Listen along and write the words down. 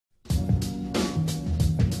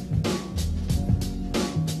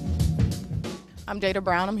I'm Jada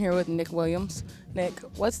Brown. I'm here with Nick Williams. Nick,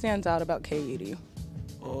 what stands out about KU to you?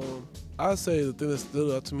 I'd say the thing that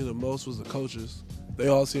stood out to me the most was the coaches. They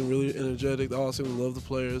all seem really energetic. They all seem to love the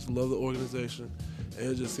players, love the organization, and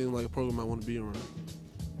it just seemed like a program I want to be around.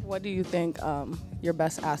 What do you think your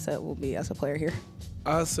best asset will be as a player here?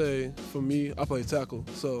 I'd say, for me, I play tackle,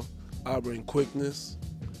 so I bring quickness,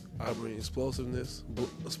 I bring explosiveness,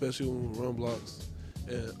 especially when we run blocks,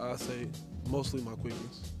 and I say mostly my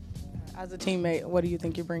quickness. As a teammate, what do you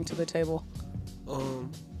think you bring to the table?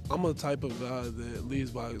 I'm a type of guy that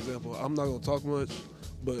leads by example. I'm not going to talk much,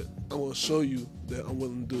 but I'm going to show you that I'm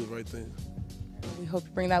willing to do the right thing. We hope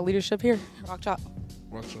you bring that leadership here. Rock Chalk.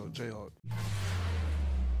 Rock Chalk, Jayhawks.